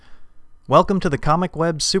Welcome to the Comic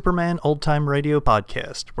Web Superman Old Time Radio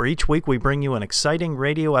Podcast, where each week we bring you an exciting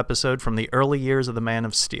radio episode from the early years of the Man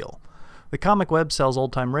of Steel. The Comic Web sells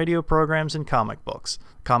old-time radio programs and comic books.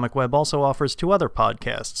 Comic Web also offers two other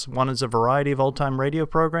podcasts. One is a variety of old-time radio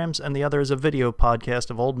programs, and the other is a video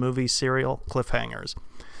podcast of old movies, serial cliffhangers.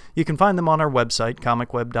 You can find them on our website,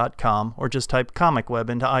 comicweb.com, or just type Comic Web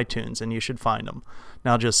into iTunes and you should find them.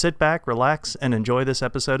 Now just sit back, relax, and enjoy this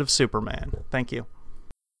episode of Superman. Thank you.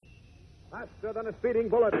 Faster than a speeding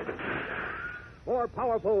bullet. More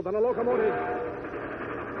powerful than a locomotive.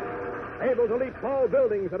 Able to leap tall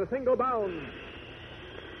buildings at a single bound.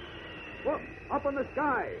 Look, up in the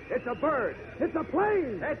sky. It's a bird. It's a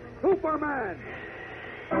plane. It's Superman.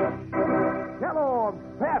 Kellogg's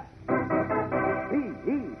Pep.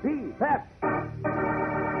 P-E-P, Pep.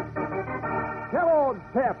 Kellogg's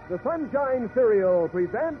Pep, the Sunshine Cereal,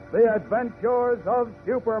 presents The Adventures of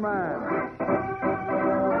Superman.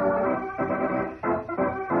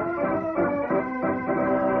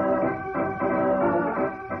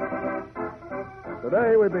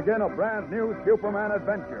 Today we begin a brand new Superman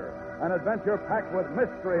adventure. An adventure packed with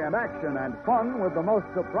mystery and action and fun with the most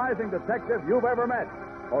surprising detective you've ever met,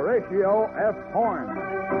 Horatio F. Horn.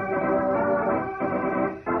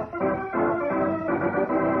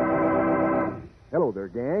 Hello there,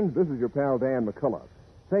 gang. This is your pal Dan McCullough.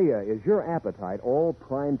 Say, is your appetite all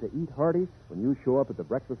primed to eat hearty when you show up at the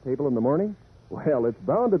breakfast table in the morning? Well, it's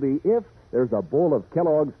bound to be if there's a bowl of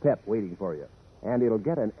Kellogg's Pep waiting for you. And it'll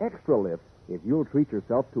get an extra lift if you'll treat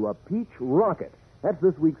yourself to a Peach Rocket. That's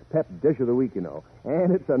this week's Pep Dish of the Week, you know.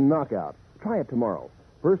 And it's a knockout. Try it tomorrow.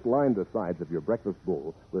 First, line the sides of your breakfast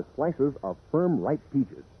bowl with slices of firm, ripe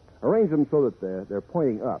peaches. Arrange them so that they're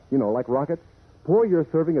pointing up, you know, like rockets. Pour your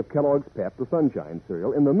serving of Kellogg's Pep, the Sunshine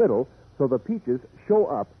Cereal, in the middle so the peaches show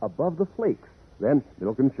up above the flakes. Then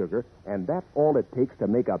milk and sugar, and that's all it takes to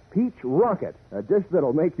make a Peach Rocket, a dish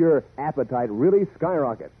that'll make your appetite really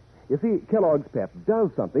skyrocket. You see, Kellogg's Pep does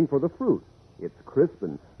something for the fruit. It's crisp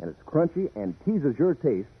and it's crunchy and teases your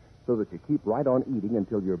taste so that you keep right on eating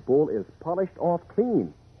until your bowl is polished off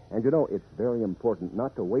clean. And you know, it's very important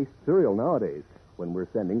not to waste cereal nowadays when we're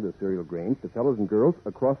sending the cereal grains to fellows and girls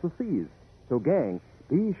across the seas. So, gang,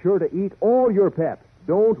 be sure to eat all your Pep.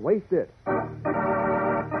 Don't waste it. And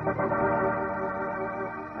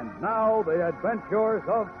now, the adventures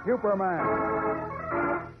of Superman.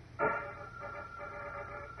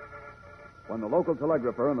 When the local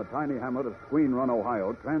telegrapher in the tiny hamlet of Squeen Run,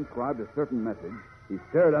 Ohio, transcribed a certain message, he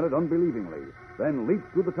stared at it unbelievingly, then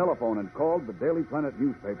leaped to the telephone and called the Daily Planet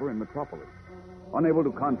newspaper in Metropolis. Unable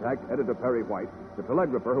to contact Editor Perry White, the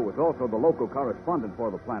telegrapher, who was also the local correspondent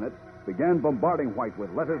for the Planet, began bombarding White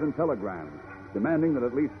with letters and telegrams, demanding that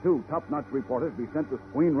at least two top-notch reporters be sent to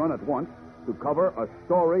Squeen Run at once to cover a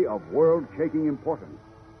story of world-shaking importance.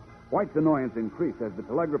 White's annoyance increased as the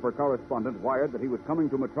telegrapher correspondent wired that he was coming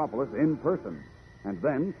to Metropolis in person, and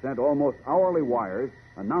then sent almost hourly wires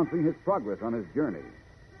announcing his progress on his journey.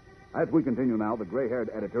 As we continue now, the gray-haired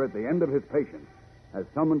editor, at the end of his patience, has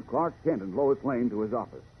summoned Clark Kent and Lois Lane to his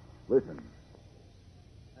office. Listen.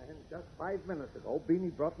 And just 5 minutes ago,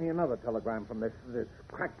 Beanie brought me another telegram from this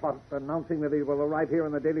crackpot announcing that he will arrive here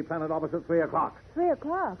in the Daily Planet office at 3 o'clock. 3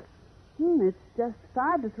 o'clock? It's just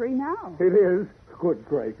 5 to 3 now. It is? Good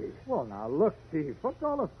gravy. Well, now, look, Chief, what's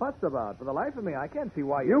all the fuss about? For the life of me, I can't see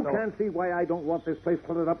why You can't see why I don't want this place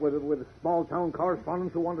cluttered up with small-town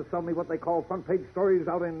correspondents who want to sell me what they call front-page stories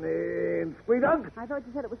out in Squeedunk? I thought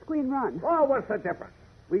you said it was Squeen Run. Oh, what's the difference?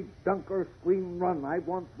 Squeedunk or Squeen Run. I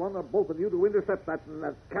want one or both of you to intercept that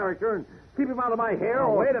character and keep him out of my hair.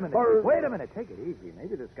 Oh, wait a minute. Wait a minute. Take it easy.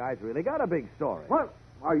 Maybe this guy's really got a big story. What?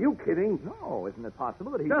 Are you kidding? No, isn't it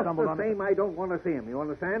possible that he Just stumbled the on... same, I don't want to see him. You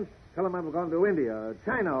understand? Tell him I'm going to India,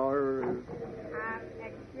 China, or...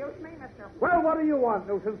 Excuse me, Mr. Well, what do you want,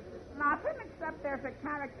 nuisance? Nothing except there's a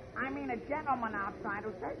gentleman outside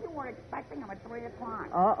who says you were expecting him at 3 o'clock.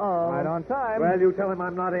 Uh-oh. Right on time. Well, you tell him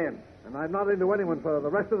I'm not in. And I'm not into anyone for the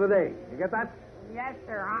rest of the day. You get that? Yes,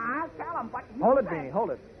 sir. I'll tell him, but Hold it, Beanie, hold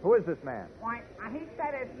it. Who is this man? Why, he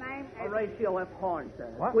said his name is... Horatio F. Horn, sir.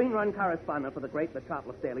 What? Squeen Run correspondent for the great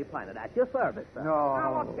Metropolis Daily Planet. At your service, sir.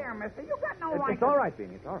 Oh, look here, mister. You got no right It's all right,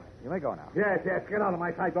 Beanie. It's all right. You may go now. Yes, get out of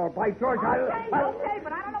my side door. By George, Okay,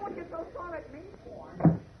 but I don't know what you're so sore at me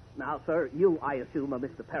for. Now, sir, you, I assume, are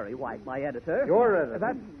Mr. Perry White, my editor. Your editor.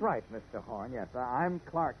 That's right, Mr. Horn. Yes, I'm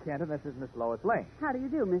Clark Kent, and this is Miss Lois Lane. How do you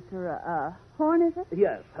do, Mr. Horn, is it?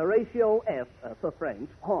 Yes, Horatio F., for French,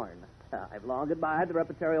 Horn. I've long admired the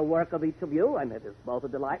repertorial work of each of you, and it is both a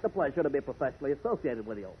delight and a pleasure to be professionally associated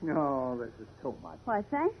with you. No, this is too much. Why,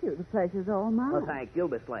 thank you. The pleasure's all mine. Well, thank you,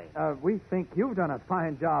 Miss Lane. We think you've done a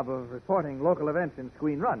fine job of reporting local events in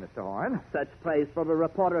Squeen Run, Mr. Horn. Such praise from a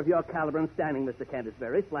reporter of your caliber and standing, Mr. Kent, is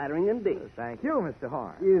very flattering indeed. Thank you, Mr.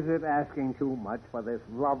 Horn. Is it asking too much for this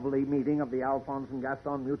lovely meeting of the Alphonse and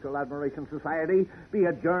Gaston Mutual Admiration Society be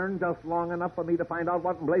adjourned just long enough for me to find out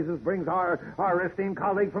what in blazes brings our esteemed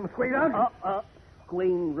colleague from Squeen Run?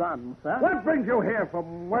 Squeen Run, sir. What brings you here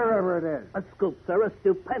from wherever it is? A scoop, sir, a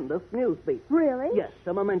stupendous news beat. Really? Yes,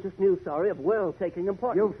 a momentous news story of world-taking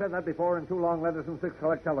importance. You've said that before in 2 long letters and 6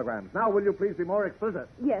 collect telegrams. Now, will you please be more explicit?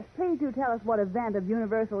 Yes, please do tell us what event of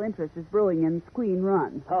universal interest is brewing in Squeen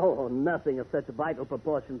Run. Oh, nothing of such vital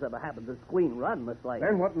proportions ever happened to Squeen Run, Miss Lane.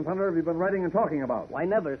 Then what in thunder have you been writing and talking about? Why,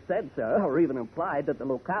 never said, sir, or even implied that the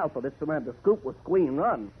locale for this tremendous scoop was Squeen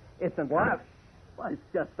Run. It's in fact... Well, it's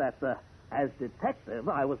just that, as detective,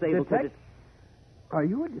 I was able to... Are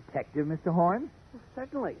you a detective, Mr. Horn?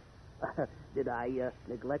 Certainly. Did I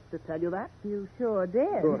neglect to tell you that? You sure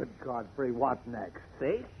did. Good Godfrey, what next?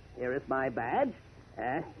 See, here is my badge.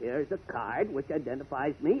 Here's a card which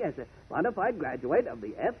identifies me as a bona fide graduate of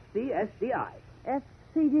the FCSDI.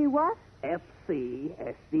 FCD what?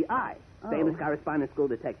 FCSDI, Oh. Famous Correspondence School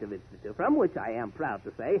Detective Institute, from which I am proud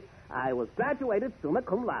to say I was graduated summa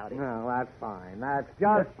cum laude. Well, that's fine. That's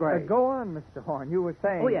just great. Go on, Mr. Horn. You were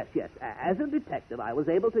saying... Oh, yes. As a detective, I was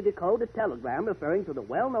able to decode a telegram referring to the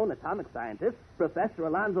well-known atomic scientist, Professor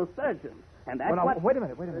Alonzo Sturgeon. And that's what... Wait a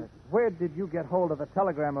minute. Where did you get hold of a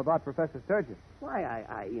telegram about Professor Sturgeon? Why,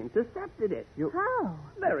 I intercepted it. How?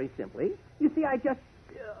 Very simply. You see, I just...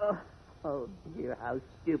 oh, dear, how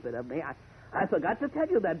stupid of me. I forgot to tell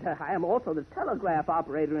you that I am also the telegraph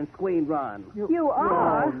operator in Squeen Run. You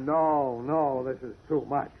are? No, this is too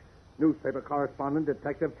much. Newspaper correspondent,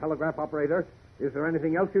 detective, telegraph operator. Is there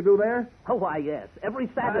anything else you do there? Oh, why, yes. Every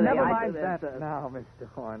Saturday Never I mind do that this, now, Mr.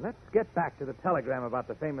 Horn. Let's get back to the telegram about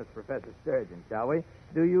the famous Professor Sturgeon, shall we?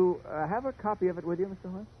 Do you have a copy of it with you,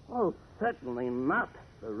 Mr. Horn? Oh, certainly not.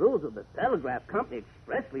 The rules of the telegraph company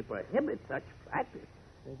expressly prohibit such practice.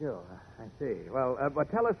 They do. I see. Well,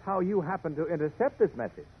 but tell us how you happened to intercept this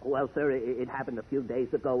message. Well, sir, it happened a few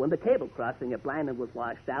days ago when the cable crossing at Blandon was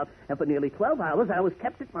washed out, and for nearly 12 hours I was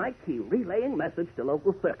kept at my key, relaying message to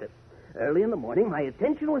local circuits. Early in the morning, my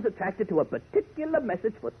attention was attracted to a particular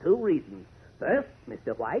message for 2 reasons. First,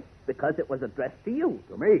 Mr. White, because it was addressed to you.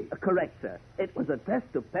 To me? Correct, sir. It was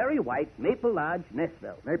addressed to Perry White, Maple Lodge,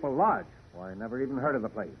 Nashville. Maple Lodge? Why, I never even heard of the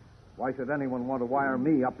place. Why should anyone want to wire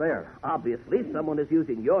me up there? Obviously, someone is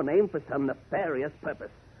using your name for some nefarious purpose.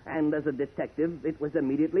 And as a detective, it was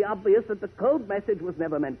immediately obvious that the code message was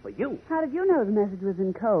never meant for you. How did you know the message was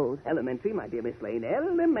in code? Elementary, my dear Miss Lane,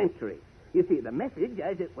 elementary. You see, the message,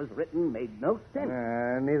 as it was written, made no sense.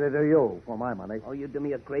 Neither do you, for my money. Oh, you do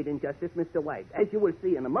me a great injustice, Mr. White, as you will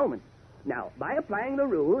see in a moment. Now, by applying the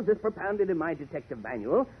rules as propounded in my detective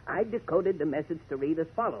manual, I decoded the message to read as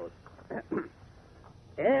follows.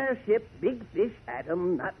 Airship Big Fish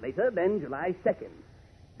Atom not later than July 2nd.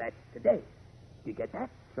 That's today. Do you get that?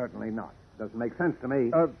 Certainly not. Doesn't make sense to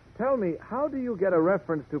me. Tell me, how do you get a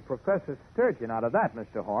reference to Professor Sturgeon out of that,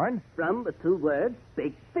 Mr. Horn? From the 2 words,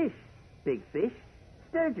 big fish. Big fish,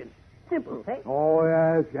 sturgeon. Simple, eh? Oh,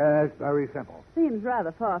 yes, very simple. Seems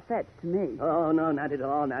rather far-fetched to me. Oh, no, not at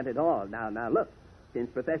all, not at all. Now, look.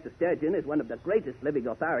 Since Professor Sturgeon is one of the greatest living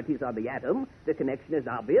authorities on the atom, the connection is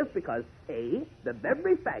obvious because, A, the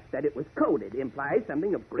very fact that it was coded implies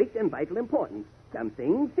something of great and vital importance,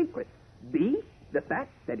 something secret. B, the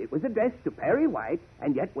fact that it was addressed to Perry White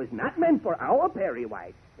and yet was not meant for our Perry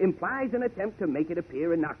White implies an attempt to make it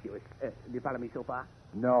appear innocuous. Do you follow me so far?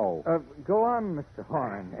 No. Go on, Mr.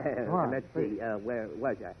 Horn. Go on, Let's please. see, where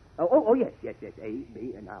was I? Oh, yes. A,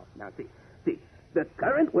 B, and now, see. The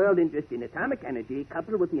current world interest in atomic energy,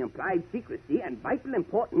 coupled with the implied secrecy and vital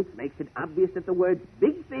importance, makes it obvious that the words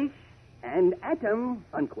big fish and atom,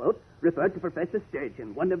 unquote, refer to Professor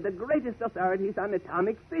Sturgeon, one of the greatest authorities on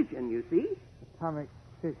atomic fission, you see? Atomic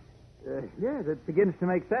fish. Yes, it begins to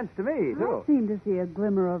make sense to me, I too. seem to see a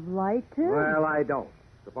glimmer of light, too. Well, I don't.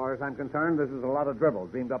 So far as I'm concerned, this is a lot of dribble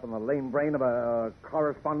dreamed up in the lame brain of a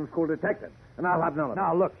correspondence school detective. And I'll have none of it.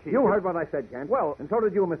 Now, look, You heard what I said, Kent. Well, and so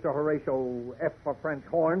did you, Mr. Horatio F. for French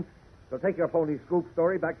Horn. So take your phony scoop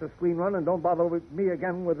story back to Squeen Run and don't bother with me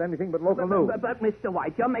again with anything but local news. But, Mr.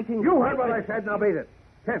 White, you're making... You heard what I said, now beat it.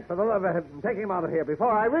 Kent, for the love of heaven, take him out of here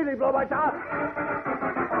before I really blow my top.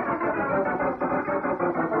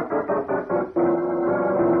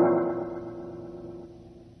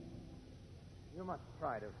 You must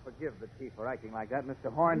try to forgive the chief for acting like that,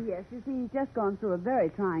 Mr. Horn. Yes, you see, he's just gone through a very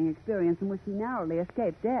trying experience in which he narrowly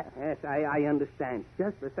escaped death. Yes, I understand.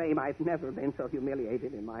 Just the same, I've never been so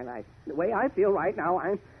humiliated in my life. The way I feel right now,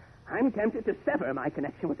 I'm tempted to sever my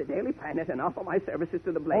connection with the Daily Planet and offer my services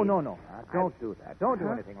to the Blaze. Oh, no. Don't do that. Don't do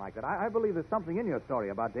anything like that. I believe there's something in your story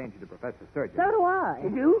about danger to Professor Sturgeon. So do I. You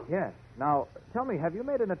do? Yes. Now, tell me, have you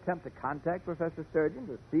made an attempt to contact Professor Sturgeon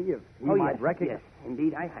to see if he Oh, might yes, recognize... yes,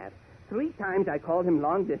 indeed I have. 3 times I called him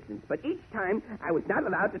long distance, but each time I was not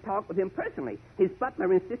allowed to talk with him personally. His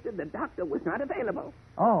butler insisted the doctor was not available.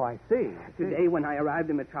 Oh, I see. Today, when I arrived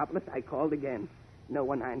in Metropolis, I called again. No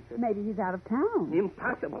one answered. Maybe he's out of town.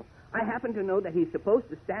 Impossible. I happen to know that he's supposed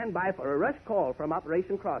to stand by for a rush call from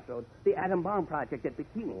Operation Crossroads, the atom bomb project at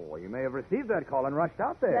Bikini. Oh, you may have received that call and rushed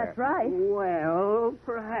out there. That's right. Well,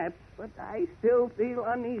 perhaps, but I still feel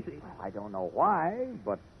uneasy. I don't know why,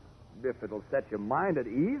 but if it'll set your mind at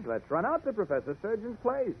ease, let's run out to Professor Sturgeon's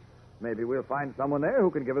place. Maybe we'll find someone there who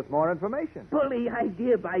can give us more information. Bully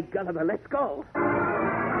idea, by Gulliver. Let's go.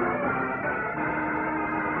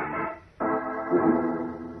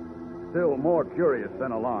 Still more curious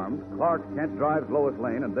than alarmed, Clark Kent drives Lois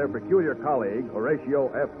Lane and their peculiar colleague, Horatio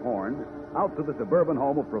F. Horn, out to the suburban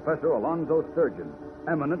home of Professor Alonzo Sturgeon,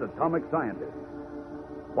 eminent atomic scientist.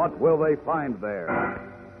 What will they find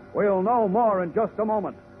there? We'll know more in just a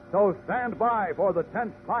moment, so stand by for the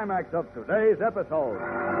tense climax of today's episode.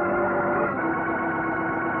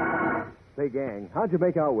 Say, gang, how'd you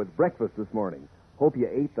make out with breakfast this morning? Hope you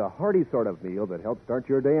ate the hearty sort of meal that helps start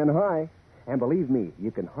your day in high. And believe me, you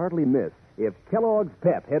can hardly miss if Kellogg's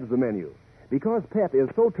Pep heads the menu. Because Pep is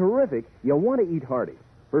so terrific, you'll want to eat hearty.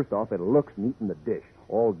 First off, it looks neat in the dish,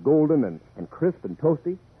 all golden and crisp and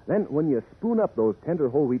toasty. Then, when you spoon up those tender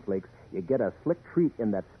whole wheat flakes, you get a slick treat in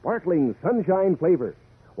that sparkling sunshine flavor.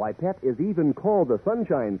 Why, Pep is even called the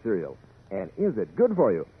Sunshine Cereal. And is it good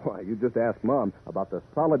for you? Why, you just ask Mom about the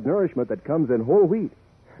solid nourishment that comes in whole wheat.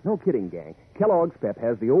 No kidding, gang. Kellogg's Pep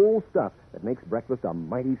has the old stuff that makes breakfast a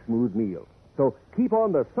mighty smooth meal. So keep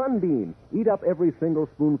on the sunbeam. Eat up every single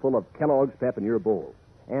spoonful of Kellogg's Pep in your bowl.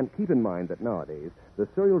 And keep in mind that nowadays, the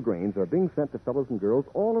cereal grains are being sent to fellows and girls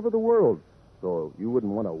all over the world. So you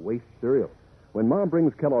wouldn't want to waste cereal. When Mom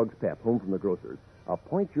brings Kellogg's Pep home from the grocer's,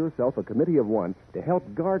 appoint yourself a committee of one to help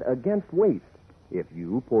guard against waste. If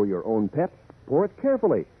you pour your own Pep, pour it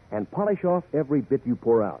carefully and polish off every bit you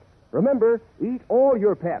pour out. Remember, eat all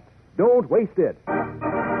your Pep. Don't waste it.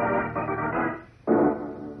 To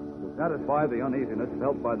satisfy the uneasiness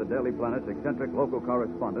felt by the Daily Planet's eccentric local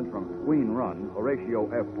correspondent from Squeen Run, Horatio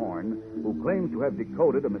F. Horn, who claims to have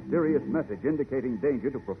decoded a mysterious message indicating danger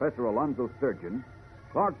to Professor Alonzo Sturgeon,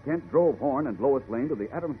 Clark Kent drove Horn and Lois Lane to the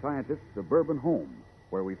atom scientist's suburban home,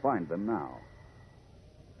 where we find them now.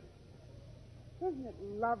 Isn't it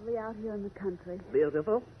lovely out here in the country?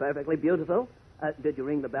 Beautiful. Perfectly beautiful. Did you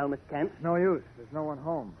ring the bell, Miss Kent? No use. There's no one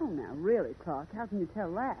home. Oh, now, really, Clark, how can you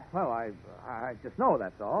tell that? Well, I just know,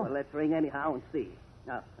 that's all. Well, let's ring anyhow and see.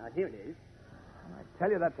 Now, here it is. I tell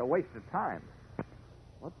you, that's a waste of time.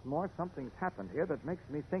 What's more, something's happened here that makes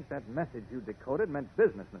me think that message you decoded meant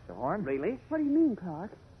business, Mr. Horn. Really? What do you mean, Clark?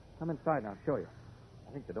 Come inside and I'll show you.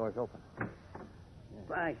 I think the door's open.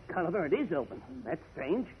 By Gulliver, it is open. That's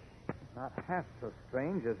strange. Not half so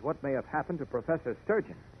strange as what may have happened to Professor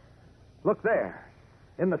Sturgeon. Look there,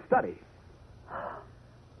 in the study.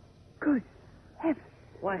 Good heavens.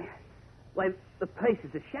 Why, the place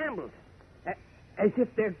is a shambles. As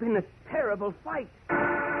if there'd been a terrible fight.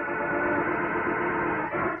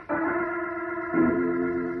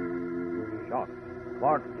 Shocked,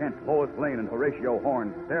 Clark Kent, Lois Lane, and Horatio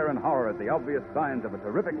Horn stare in horror at the obvious signs of a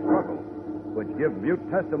terrific struggle, which give mute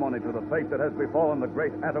testimony to the fate that has befallen the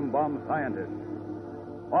great atom bomb scientist.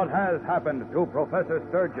 What has happened to Professor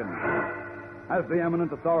Sturgeon? Has the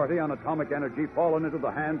eminent authority on atomic energy fallen into the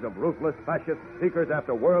hands of ruthless fascist seekers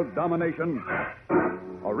after world domination?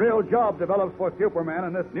 A real job develops for Superman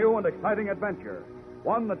in this new and exciting adventure,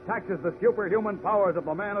 one that taxes the superhuman powers of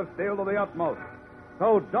the Man of Steel to the utmost.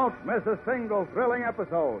 So don't miss a single thrilling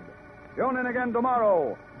episode. Tune in again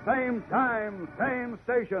tomorrow, same time, same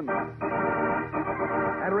station.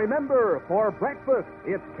 And remember, for breakfast,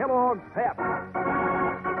 it's Kellogg's Pep.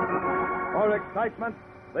 For excitement,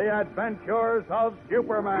 the adventures of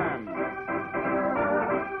Superman.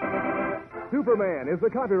 Superman is the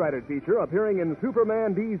copyrighted feature appearing in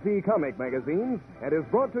Superman DC comic magazines and is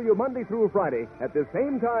brought to you Monday through Friday at the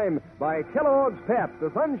same time by Kellogg's Pep,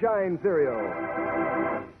 the Sunshine Cereal.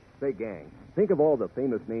 Say, gang, think of all the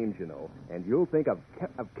famous names you know, and you'll think of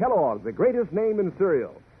Kellogg, the greatest name in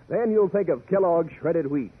cereal. Then you'll think of Kellogg's Shredded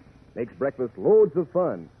Wheat. Makes breakfast loads of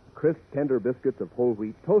fun. crisp, tender biscuits of whole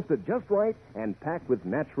wheat, toasted just right and packed with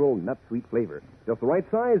natural nut-sweet flavor. Just the right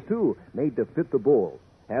size, too, made to fit the bowl.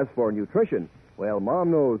 As for nutrition, well,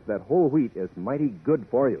 Mom knows that whole wheat is mighty good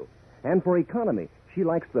for you. And for economy, she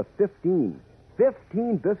likes the 15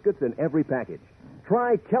 biscuits in every package.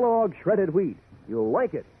 Try Kellogg's Shredded Wheat. You'll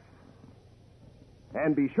like it.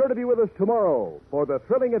 And be sure to be with us tomorrow for the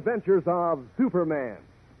thrilling adventures of Superman.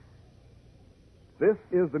 This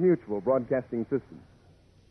is the Mutual Broadcasting System.